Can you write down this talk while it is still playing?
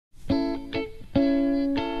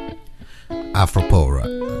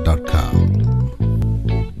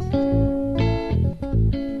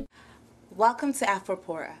afropora.com. Welcome to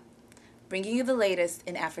Afropora, bringing you the latest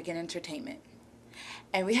in African entertainment.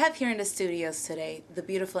 And we have here in the studios today the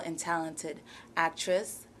beautiful and talented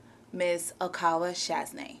actress, Ms. Okawa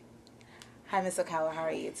Shazne. Hi, Ms. Okawa. How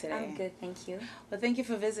are you today? I'm good, thank you. Well, thank you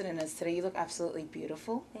for visiting us today. You look absolutely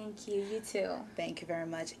beautiful. Thank you. You too. Thank you very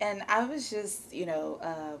much. And I was just,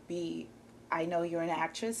 I know you're an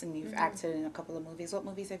actress and you've acted in a couple of movies. What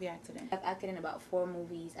movies have you acted in? I've acted in about 4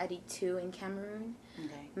 movies. I did 2 in Cameroon,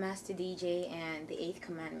 Master DJ and The Eighth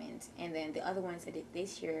Commandment. And then the other ones I did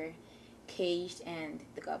this year, Caged and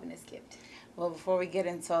The Governor's Gift. Well, before we get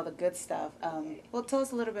into all the good stuff, well, tell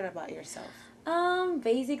us a little bit about yourself.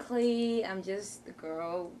 Basically, I'm just a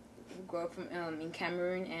girl who grew up in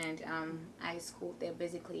Cameroon, and I schooled there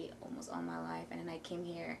basically almost all my life. And then I came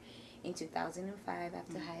here in 2005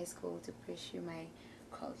 after high school to pursue my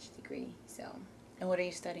college degree. So. And what are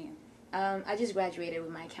you studying? I just graduated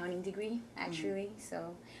with my accounting degree, actually.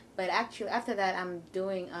 But actually, after that, I'm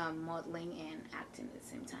doing modeling and acting at the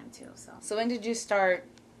same time too. So when did you start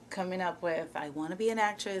coming up with, I want to be an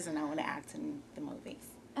actress and I want to act in the movies?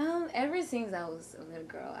 Ever since I was a little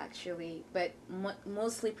girl, actually, but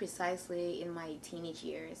mostly precisely in my teenage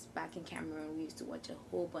years. Back in Cameroon, we used to watch a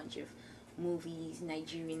whole bunch of movies,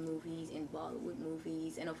 Nigerian movies and Bollywood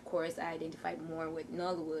movies, and of course I identified more with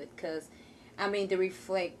Nollywood because, I mean,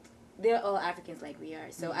 they're all Africans like we are,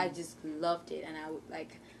 so I just loved it, and I would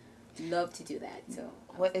love to do that. So,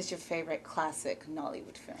 what is your favorite classic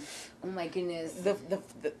Nollywood film? Oh my goodness,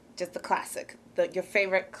 just the classic, your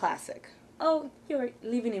favorite classic. Oh, you're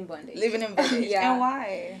Living in Bondage. Living in Bondage. Yeah. And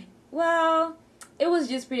why? Well, it was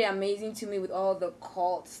just pretty amazing to me with all the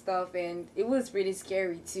cult stuff, and it was pretty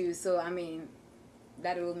scary too. So, I mean,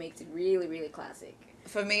 that will make it really, really classic.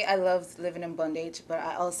 For me, I loved Living in Bondage, but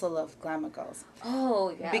I also love Glamour Girls.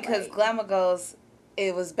 Oh, yeah. Because Glamour Girls,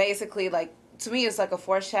 it was basically like, to me, it's like a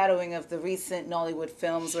foreshadowing of the recent Nollywood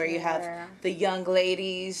films where you have the young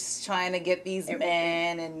ladies trying to get these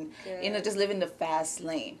men and, just living the fast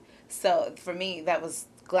lane. So for me, that was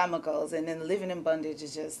Glamour Girls, and then Living in Bondage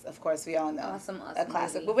is just, of course, we all know, awesome a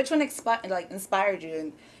classic. movie. But which one inspired you,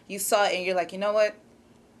 and you saw it, and you're like, you know what,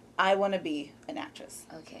 I want to be an actress?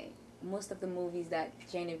 Okay, most of the movies that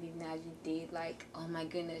Genevieve Nnaji did, oh my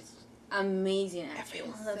goodness, amazing actress.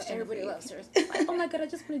 Everyone loves Everybody loves her. Like, oh my god, I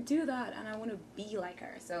just want to do that, and I want to be like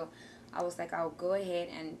her. So I was like, I'll go ahead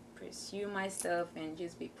and pursue my stuff and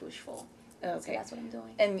just be pushful. Okay, so that's what I'm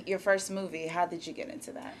doing. And your first movie, how did you get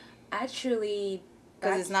into that? Actually,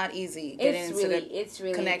 because it's not easy getting into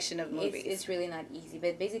the connection of movies. It's really not easy.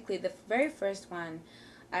 But basically, the very first one,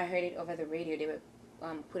 I heard it over the radio. They were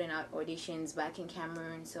putting out auditions back in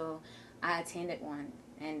Cameroon, so I attended one.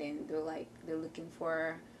 And then they're looking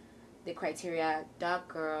for the criteria, dark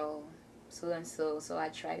girl, so and so. So I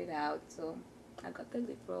tried it out. So I got the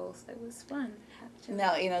lead role. So it was fun. Actually.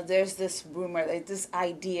 Now, there's this rumor, this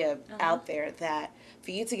idea out there that for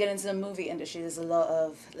you to get into the movie industry, there's a lot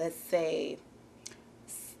of, let's say,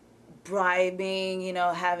 bribing,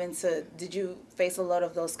 did you face a lot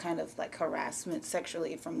of those kind of, harassment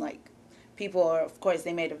sexually from, people, or, of course,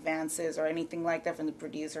 they made advances or anything like that from the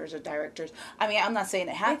producers or directors? I mean, I'm not saying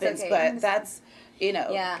it happens, but that's,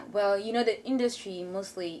 Yeah, well, the industry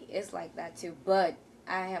mostly is like that, too, but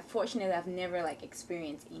fortunately, I've never,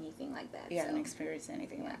 experienced anything like that. You haven't experienced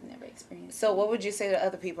anything like that? I've never experienced So what would you say to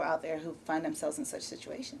other people out there who find themselves in such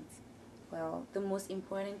situations? Well, the most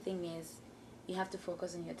important thing is you have to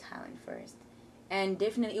focus on your talent first. And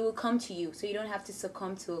definitely it will come to you, so you don't have to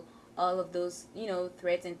succumb to all of those,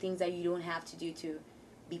 threats and things that you don't have to do to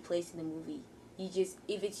be placed in the movie. You just,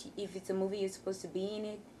 if it's a movie you're supposed to be in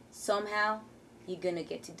it, somehow you're going to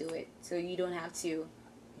get to do it. So you don't have to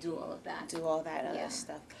do all of that. Do all that other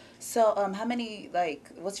stuff. So, how many,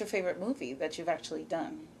 what's your favorite movie that you've actually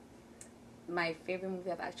done? My favorite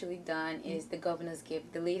movie I've actually done is The Governor's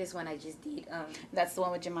Gift, the latest one I just did. That's the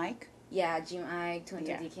one with Jim Ike? Yeah, Jim Ike,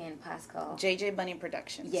 Tunde DK, and Pascal. JJ Bunny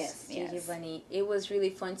Productions. Yes, JJ Bunny. It was really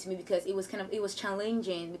fun to me because it was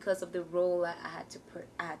challenging because of the role I had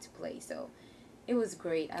to play. So, it was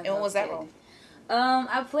great. And what was that role?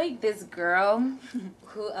 I played this girl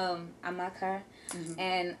who Amaka,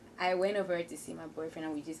 and I went over to see my boyfriend,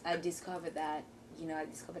 and I discovered that I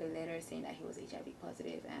discovered a letter saying that he was HIV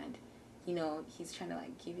positive, and he's trying to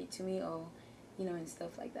give it to me, or and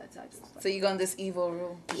stuff like that. So I just so you go on this evil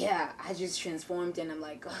role? Yeah, I just transformed, and I'm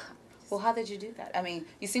like, ugh. Well, how did you do that? I mean,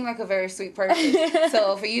 you seem like a very sweet person.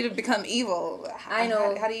 So for you to become evil, I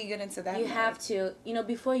know. How do you get into that? You have to,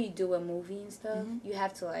 before you do a movie and stuff, you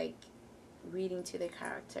have to read into the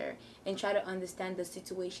character and try to understand the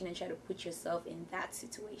situation and try to put yourself in that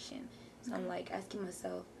situation. So I'm like asking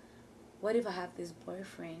myself, what if I have this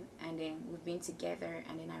boyfriend and then we've been together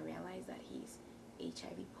and then I realize that he's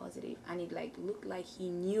HIV positive and it like looked like he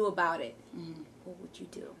knew about it? What would you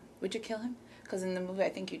do? Would you kill him? Because in the movie, I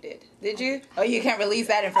think you did. Did you? Oh, you can't release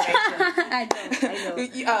that information. I know.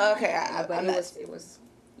 Oh, okay. But it was,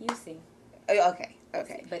 you see. Okay.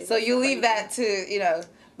 So you leave that to, you know,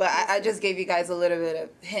 but I just gave you guys a little bit of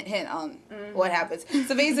hint on what happens.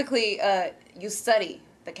 So basically, you study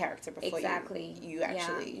the character before you actually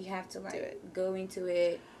you have to like do it. Go into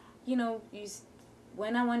it. You know,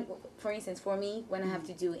 when I want, for instance, for me, when I have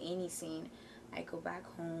to do any scene, I go back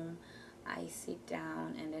home, I sit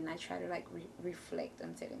down, and then I try to like reflect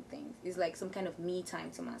on certain things. It's like some kind of me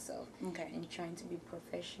time to myself. Okay. And trying to be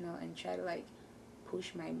professional and try to like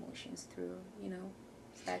push my emotions through, you know,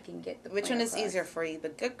 so I can get the Which point one is across. easier for you, the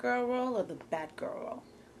good girl role or the bad girl role?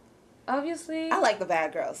 Obviously, I like the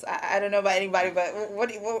bad girls. I don't know about anybody, but what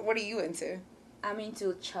are you into? I'm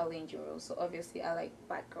into challenge roles, so obviously I like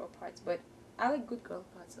bad girl parts, but I like good girl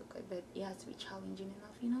parts okay, but it has to be challenging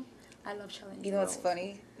enough, you know? I love challenging You know what's roles.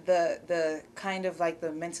 funny? The kind of like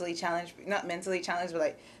the mentally challenged, not mentally challenged, but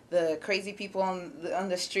like the crazy people on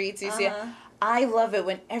the streets, you see? I love it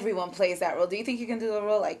when everyone plays that role. Do you think you can do a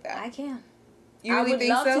role like that? I can. You really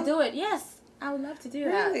think so? I would love to do it, yes. I would love to do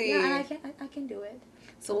that. Really? Yeah, and I can do it.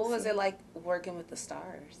 So what was it like working with the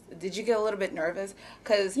stars? Did you get a little bit nervous?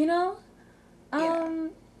 Because you know,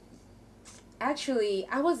 actually,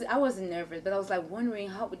 I wasn't nervous, but I was like wondering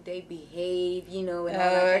how would they behave, you know, and all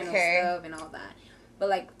that kind of stuff and all that. But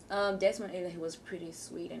like Desmond Elliott, he was pretty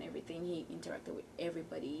sweet and everything. He interacted with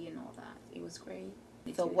everybody and all that. It was great.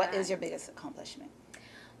 So what is your biggest accomplishment?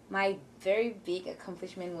 My very big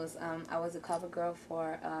accomplishment was I was a cover girl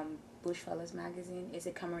for Bushfellas magazine. It's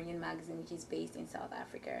a Cameroonian magazine which is based in South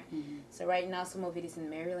Africa. So right now some of it is in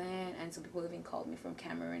Maryland, and some people even called me from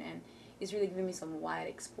Cameroon, and it's really giving me some wide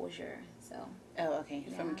exposure. So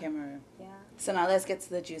From Cameroon. Yeah. So now let's get to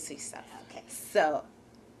the juicy stuff. Okay. So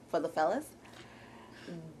for the fellas,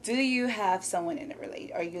 do you have someone in a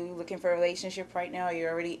relationship? Are you looking for a relationship right now? Are you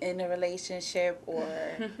already in a relationship, or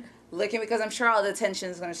looking? Because I'm sure all the attention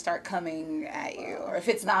is going to start coming at you, or if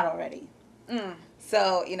it's not already.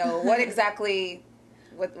 So, you know, what exactly,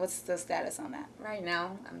 what's the status on that? Right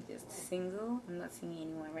now, I'm just single. I'm not seeing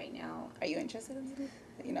anyone right now. Are you interested in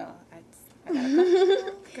it? You know, I got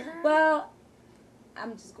a couple. Well,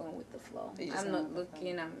 I'm just going with the flow. I'm not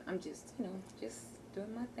looking. I'm just, you know, just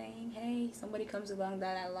doing my thing. Hey, somebody comes along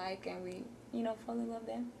that I like and we, you know, fall in love,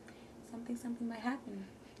 then something might happen.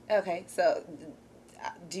 Okay, so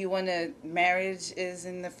do you want to, marriage is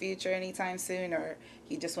in the future anytime soon, or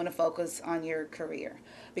you just want to focus on your career?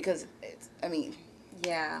 Because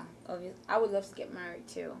yeah, obviously, I would love to get married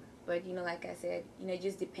too, but you know, like I said, you know, it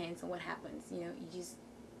just depends on what happens. You know, you just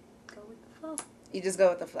go with the flow. You just go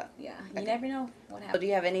with the flow. Yeah, you never know what happens. So do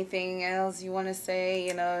you have anything else you want to say,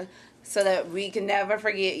 you know, so that we can never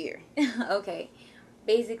forget you? Okay.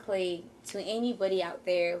 Basically, to anybody out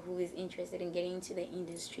there who is interested in getting into the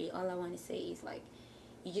industry, all I want to say is, like,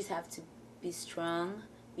 you just have to be strong,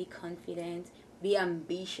 be confident, be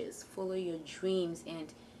ambitious, follow your dreams,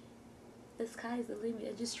 and the sky is the limit.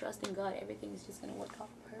 And just trust in God. Everything is just going to work out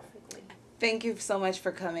perfectly. Thank you so much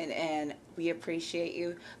for coming, and we appreciate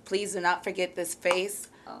you. Please do not forget this face,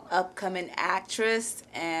 upcoming actress,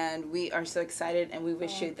 and we are so excited, and we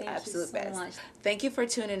wish you the absolute best. Much. Thank you for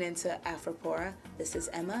tuning in to Afropora. This is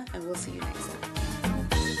Emma, and we'll see you next time.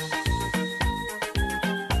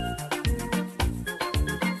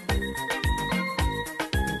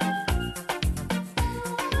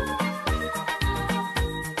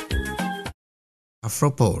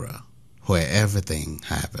 Afropora, where everything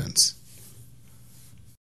happens.